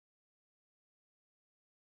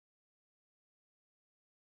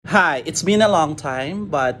Hi, it's been a long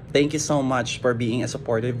time, but thank you so much for being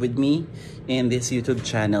supportive with me in this YouTube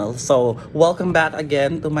channel. So, welcome back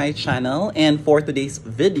again to my channel. And for today's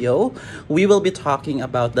video, we will be talking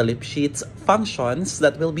about the Lipschitz functions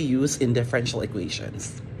that will be used in differential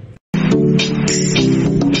equations.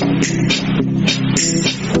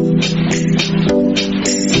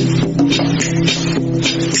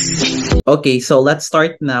 Okay, so let's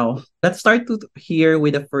start now. Let's start here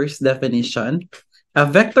with the first definition. A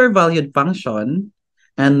vector valued function,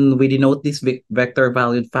 and we denote this vector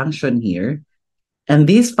valued function here. And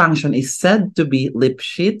this function is said to be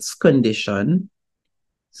Lipschitz condition.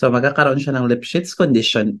 So magkakaroon siya ng Lipschitz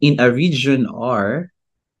condition in a region R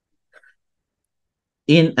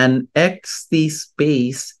in an xt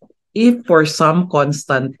space if for some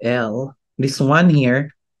constant L, this one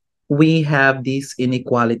here, we have this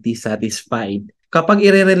inequality satisfied. Kapag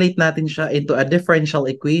i-relate natin siya into a differential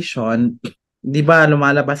equation, di ba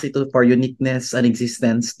lumalabas ito for uniqueness and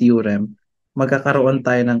existence theorem, magkakaroon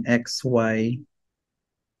tayo ng xy,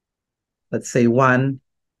 let's say 1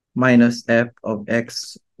 minus f of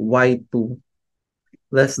x y2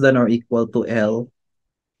 less than or equal to L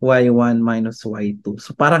y1 minus y2.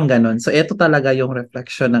 So parang ganon. So ito talaga yung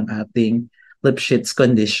reflection ng ating Lipschitz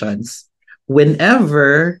conditions.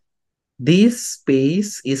 Whenever this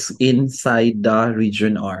space is inside the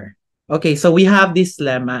region R. Okay, so we have this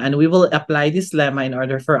lemma and we will apply this lemma in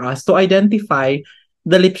order for us to identify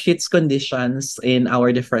the Lipschitz conditions in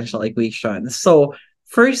our differential equations. So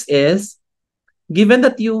first is, given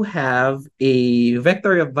that you have a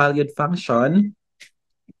vector valued function,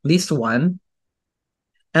 this one,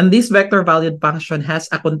 and this vector valued function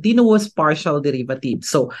has a continuous partial derivative.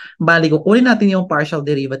 So, bali, kukunin natin yung partial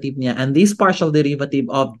derivative niya, and this partial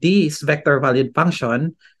derivative of this vector valued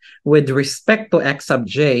function with respect to x sub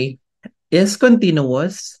j is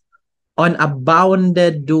continuous on a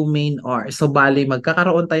bounded domain R. So, bali,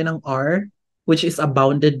 magkakaroon tayo ng R, which is a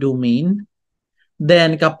bounded domain.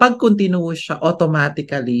 Then, kapag continuous siya,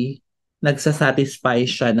 automatically, nagsasatisfy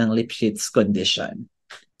siya ng Lipschitz condition.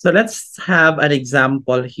 So let's have an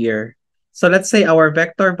example here. So let's say our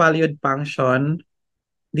vector valued function,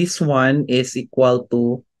 this one is equal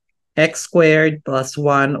to x squared plus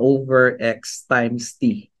 1 over x times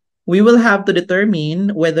t. We will have to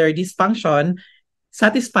determine whether this function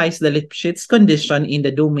satisfies the Lipschitz condition in the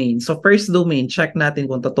domain. So first domain, check natin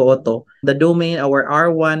kung totoo to. The domain, our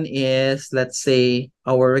R1 is, let's say,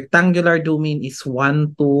 our rectangular domain is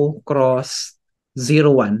 1, 2, cross 0,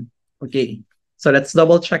 1. Okay. So let's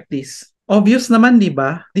double check this. Obvious naman, di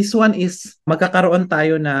ba? This one is magkakaroon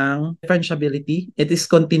tayo ng differentiability. It is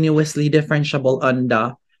continuously differentiable on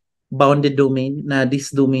the bounded domain na this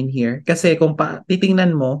domain here. Kasi kung titingnan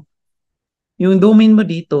mo, yung domain mo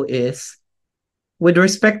dito is with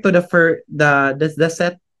respect to the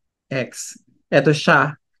set X, ito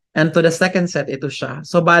siya. And to the second set, ito siya.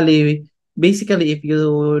 So bali, basically if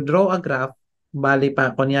you draw a graph, bali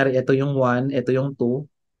pa, kunyari ito yung 1, ito yung 2.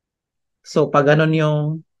 So, pag ganun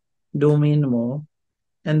yung domain mo,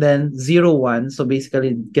 and then 0, 1, so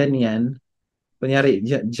basically, ganyan. Kunyari,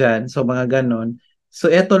 dyan, so mga ganun.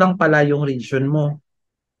 So, ito lang pala yung region mo.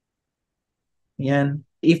 Yan.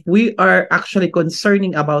 If we are actually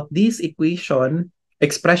concerning about this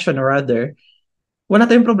expression rather, wala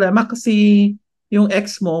tayong problema kasi yung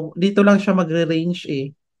x mo, dito lang siya magre-range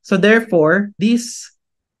eh. So, therefore, this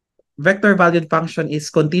vector valued function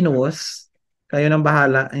is continuous. Kayo nang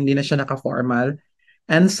bahala, hindi na siya naka-formal.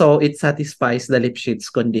 And so, it satisfies the Lipschitz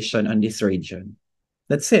condition on this region.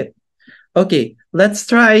 That's it. Okay, let's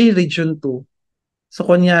try region 2. So,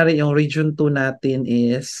 kunyari, yung region 2 natin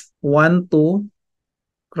is 1,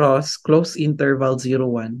 2, cross, close interval 0,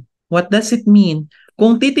 1. What does it mean?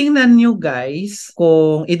 Kung titingnan nyo guys,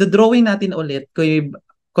 kung i-drawing natin ulit,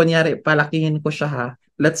 kunyari, palakihin ko siya ha.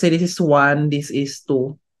 Let's say this is 1, this is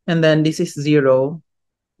 2, and then this is 0,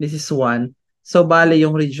 this is 1. So, bale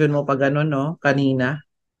yung region mo pag ano, no? Kanina.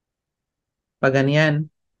 Pag ganyan.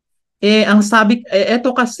 Ang sabi,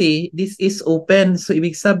 eto kasi, this is open. So,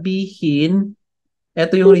 ibig sabihin,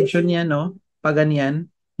 eto yung region niya, no? Pag ganyan.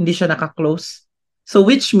 Hindi siya naka-close. So,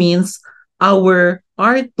 which means, our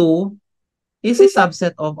R2 is a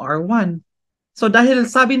subset of R1. So, dahil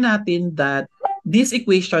sabi natin that this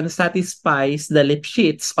equation satisfies the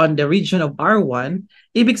Lipschitz on the region of R1,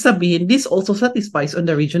 ibig sabihin, this also satisfies on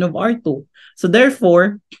the region of R2. So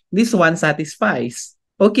therefore, this one satisfies.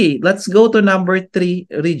 Okay, let's go to number 3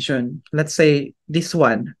 region. Let's say this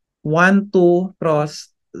one. 1, 2, cross,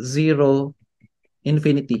 0,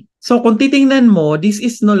 infinity. So kung titingnan mo, this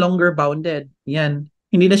is no longer bounded. Yan.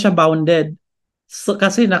 Hindi na siya bounded. So,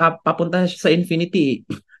 kasi nakapapunta siya sa infinity.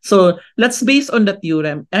 So, let's base on the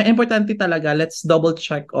theorem. Importante talaga, let's double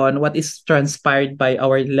check on what is transpired by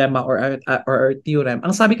our lemma or our theorem.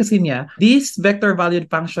 Ang sabi kasi niya, this vector valued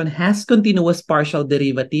function has continuous partial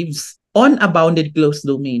derivatives on a bounded closed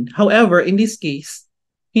domain. However, in this case,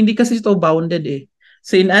 hindi kasi ito bounded eh.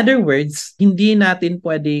 So in other words, hindi natin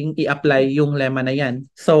pwedeng i-apply yung lemma na yan.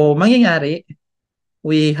 So mangyayari,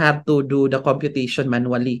 we have to do the computation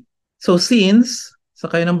manually. So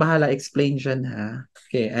kayo nang bahala explain dyan ha.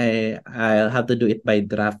 Okay, I'll have to do it by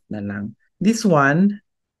draft na lang. This one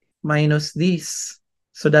minus this.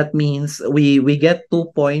 So that means we get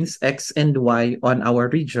 2 points x and y on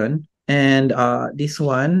our region. And this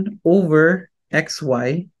one over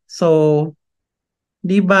xy. So,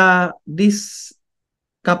 di ba,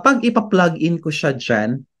 kapag ipa-plug in ko siya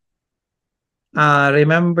dyan,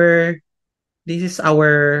 remember, this is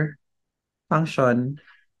our function.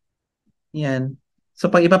 Yan.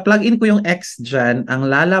 So, pag ipa-plug in ko yung x dyan,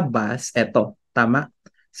 ang lalabas, eto, tama?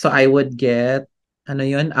 So, I would get, ano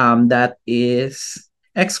yun? That is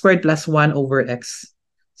x squared plus 1 over x.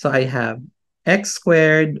 So, I have x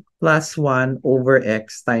squared plus 1 over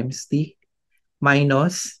x times t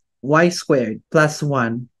minus y squared plus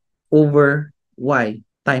 1 over y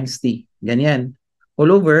times t. Ganyan.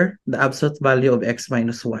 All over the absolute value of x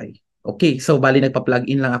minus y. Okay, so bali nagpa-plug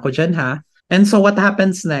in lang ako dyan ha. And so what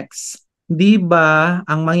happens next? Di ba,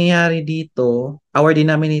 ang mangyayari dito, our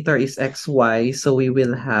denominator is xy, so we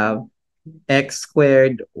will have x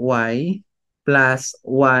squared y plus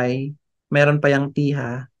y, meron pa yung t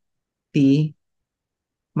ha, t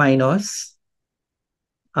minus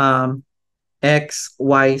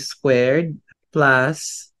xy squared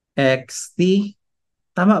plus xt.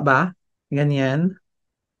 Tama ba? Ganyan.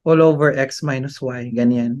 All over x minus y.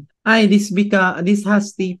 Ganyan. Ay, this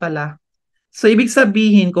has t pala. So, ibig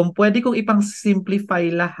sabihin, kung pwede kong ipang-simplify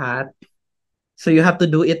lahat, so you have to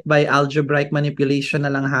do it by algebraic manipulation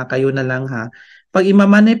na lang ha, kayo na lang ha. Pag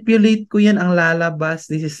ima-manipulate ko yan, ang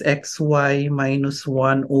lalabas, this is xy minus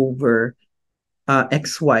 1 over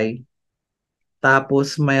xy.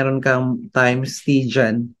 Tapos, mayroon kang times t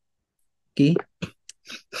dyan. Okay?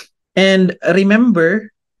 And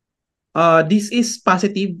remember, this is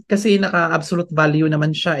positive kasi naka-absolute value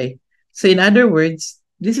naman siya eh. So in other words,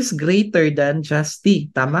 this is greater than just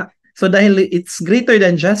t. Tama? So dahil it's greater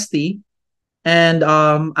than just t, and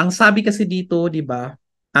ang sabi kasi dito, di ba,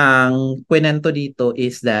 ang kwento dito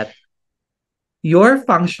is that your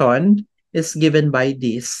function is given by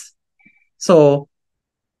this. So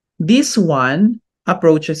this one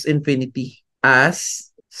approaches infinity as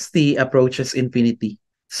t approaches infinity.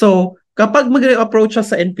 So, kapag mag-approach siya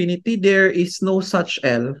sa infinity, there is no such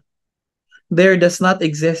L. There does not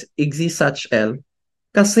exist such L.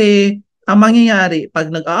 Kasi, ang mangyayari, pag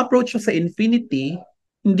nag-approach siya sa infinity,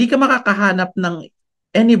 hindi ka makakahanap ng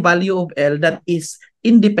any value of L that is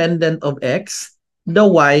independent of X, the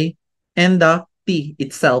Y, and the T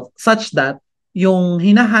itself, such that yung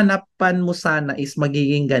hinahanapan mo sana is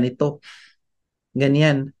magiging ganito.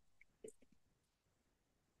 Ganyan.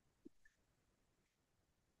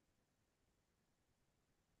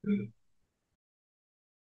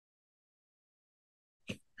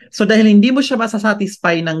 So dahil hindi mo siya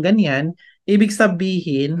masasatisfy ng ganyan, ibig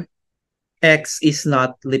sabihin, X is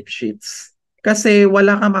not Lipschitz. Kasi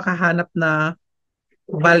wala kang makahanap na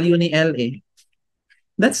value ni L eh.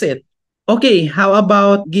 That's it. Okay, how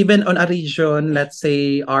about given on a region, let's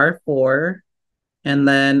say R4, and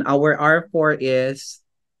then our R4 is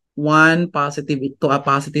 1 positive to a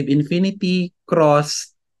positive infinity cross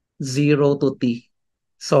 0 to t.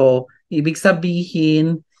 So, ibig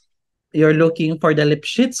sabihin, you're looking for the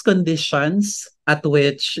Lipschitz conditions at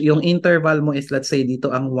which yung interval mo is, let's say,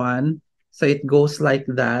 dito ang 1. So, it goes like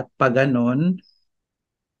that, pag ganon.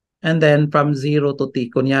 And then, from 0 to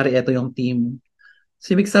t, kunyari, ito yung t mo.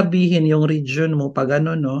 So, ibig sabihin, yung region mo, pag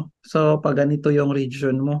ganon, no? So, pag ganito yung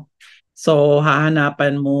region mo. So,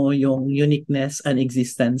 hahanapan mo yung uniqueness and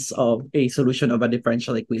existence of a solution of a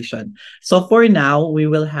differential equation. So, for now, we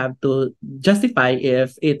will have to justify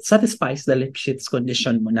if it satisfies the Lipschitz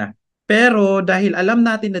condition mo na. Pero dahil alam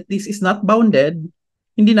natin that this is not bounded,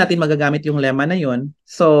 hindi natin magagamit yung lemma na yun.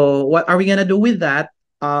 So, what are we gonna do with that?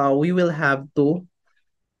 We will have to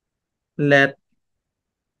let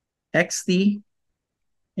xt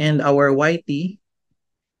and our yt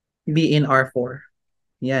be in R4.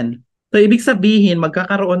 Yan. So, ibig sabihin,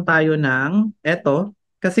 magkakaroon tayo ng eto,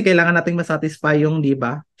 kasi kailangan nating masatisfy yung, di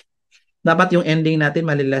ba? Dapat yung ending natin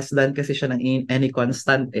mali-less than kasi siya ng any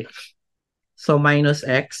constant eh. So, minus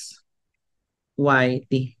x, y,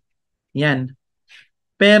 t. Yan.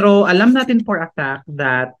 Pero, alam natin for a fact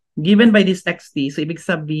that given by this xt, so ibig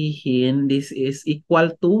sabihin, this is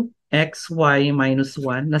equal to xy minus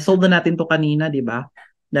 1. Nasolve na natin to kanina, di ba?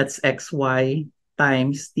 That's xy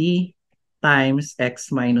times t times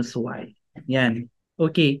x minus y. Yan.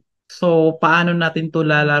 Okay. So, paano natin to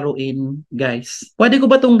lalaruin, guys? Pwede ko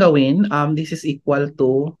ba itong gawin? This is equal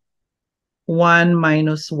to 1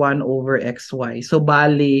 minus 1 over xy. So,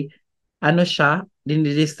 bali, ano siya?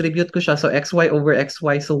 Dinidistribute ko siya. So, xy over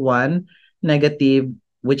xy. So, 1 negative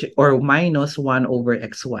which or minus 1 over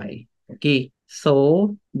xy. Okay.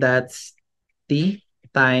 So, that's t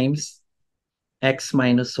times x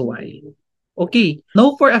minus y. Okay.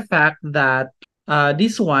 Know for a fact that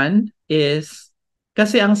this one is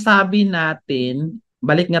kasi ang sabi natin,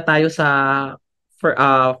 balik nga tayo sa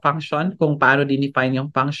function, kung paano dinefine yung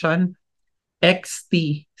function,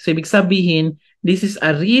 xt. So, ibig sabihin, this is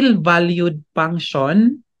a real valued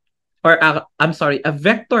function or I'm sorry, a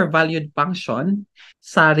vector valued function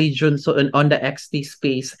sa region, so on the xt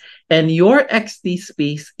space. And your xt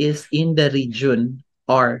space is in the region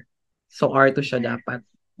R. So, R2 siya dapat.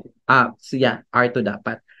 So yeah, R2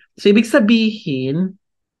 dapat. So, ibig sabihin,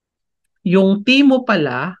 yung T mo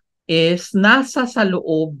pala is nasa sa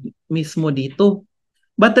loob mismo dito.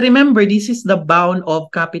 But remember, this is the bound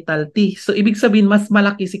of capital T. So, ibig sabihin, mas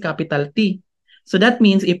malaki si capital T. So, that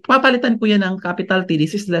means, if papalitan ko yan ng capital T,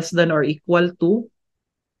 this is less than or equal to,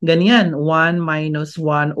 ganyan, 1 minus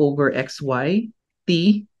 1 over xy, T,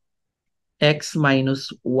 x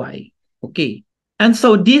minus y. Okay. And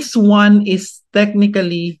so, this one is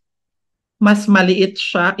technically, mas maliit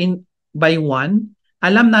siya by 1.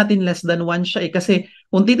 Alam natin less than 1 siya kasi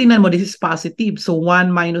kung titingnan mo, this is positive. So, 1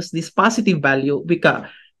 minus this positive value,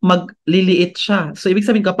 magliliit siya. So, ibig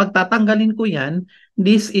sabihin, kapag tatanggalin ko yan,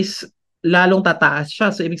 this is lalong tataas siya.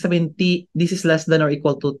 So, ibig sabihin, this is less than or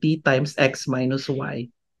equal to t times x minus y.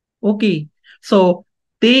 Okay. So,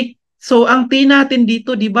 ang t natin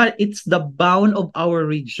dito, di ba, it's the bound of our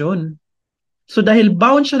region. So, dahil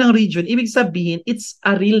bound siya ng region, ibig sabihin, it's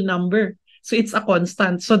a real number. So, it's a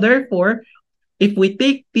constant. So, therefore, if we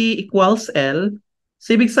take t equals L,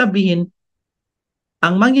 so ibig sabihin,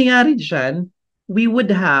 ang mangyayari dyan, we would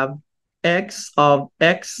have x of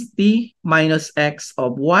xt minus x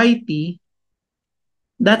of yt,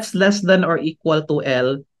 that's less than or equal to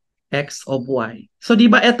L x of y. So, di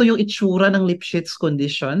ba ito yung itsura ng Lipschitz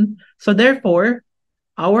condition? So, therefore,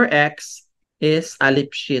 our x is a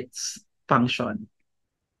Lipschitz function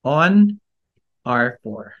on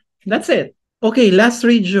R4. That's it. Okay, last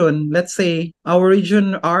region. Let's say our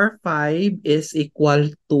region R5 is equal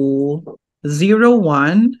to 0,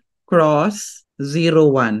 1 cross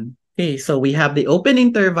 0, 1. Okay, so we have the open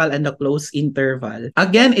interval and the closed interval.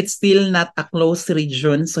 Again, it's still not a closed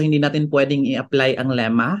region, so hindi natin pwedeng i-apply ang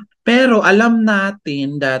lemma. Pero alam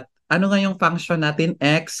natin that ano nga yung function natin?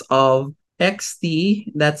 X of xt,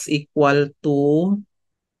 that's equal to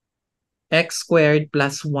x squared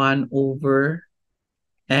plus 1 over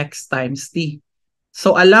x times t.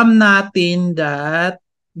 So, alam natin that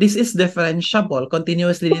this is differentiable,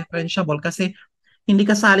 continuously differentiable kasi hindi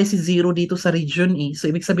kasali si 0 dito sa region E. So,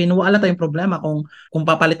 ibig sabihin, wala tayong problema kung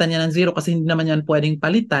papalitan niya ng 0 kasi hindi naman yan pwedeng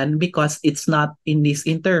palitan because it's not in this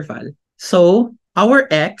interval. So, our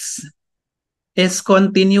x is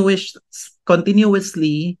continuously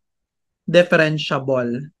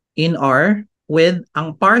differentiable in R with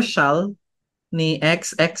ang partial ni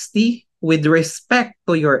xt with respect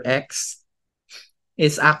to your x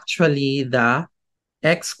is actually the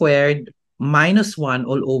x squared minus 1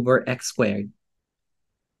 all over x squared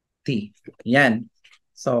t. Yan.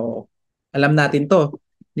 So, alam natin to.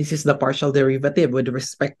 This is the partial derivative with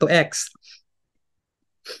respect to x.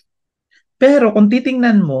 Pero kung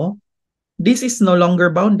titingnan mo, this is no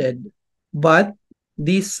longer bounded. But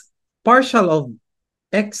this partial of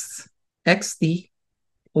xt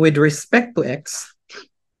with respect to x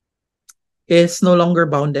is no longer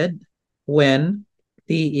bounded when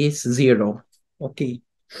t is 0. Okay.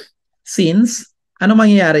 Since, ano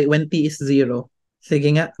mangyayari when t is 0?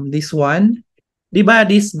 Sige nga, this one, di ba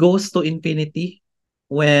this goes to infinity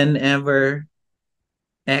whenever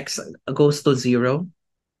x goes to 0?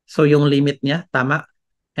 So yung limit niya, tama?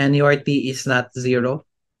 And your t is not 0.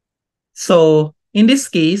 So, in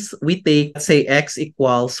this case, we take, say, x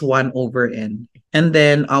equals 1 over n. And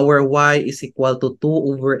then our y is equal to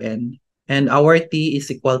 2 over n. And our t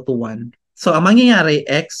is equal to 1. So, ang mangyayari,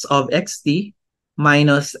 x of xt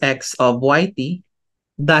minus x of yt,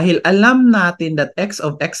 dahil alam natin that x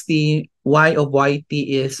of xt, y of yt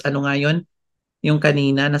is, ano nga yun? Yung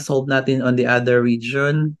kanina, na-solve natin on the other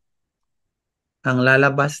region. Ang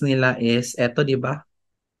lalabas nila is, eto, di ba?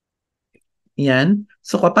 Yan.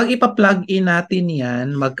 So kapag ipa-plug in natin yan,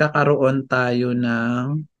 magkakaroon tayo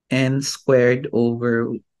ng n squared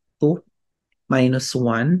over 2 minus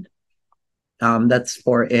 1. That's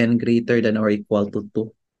for n greater than or equal to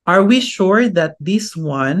 2. Are we sure that this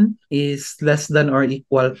one is less than or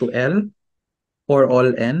equal to L for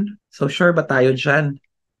all n? So sure ba tayo dyan?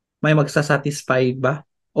 May magsasatisfy ba?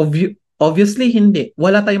 Obviously, hindi.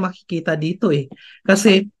 Wala tayong makikita dito eh.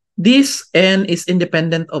 Kasi this n is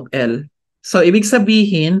independent of L. So, ibig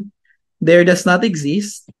sabihin, there does not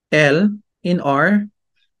exist L in R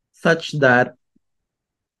such that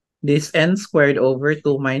this n squared over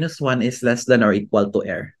 2 minus 1 is less than or equal to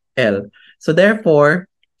L. So, therefore,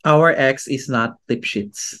 our x is not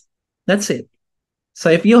Lipschitz. That's it. So,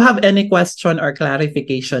 if you have any question or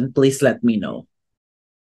clarification, please let me know.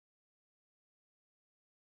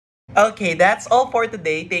 Okay, that's all for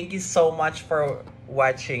today. Thank you so much for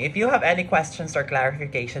watching. If you have any questions or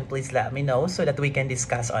clarification, please let me know so that we can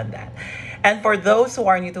discuss on that. And for those who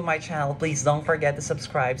are new to my channel, please don't forget to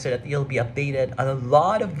subscribe so that you'll be updated on a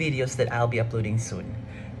lot of videos that I'll be uploading soon.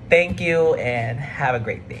 Thank you and have a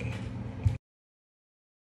great day.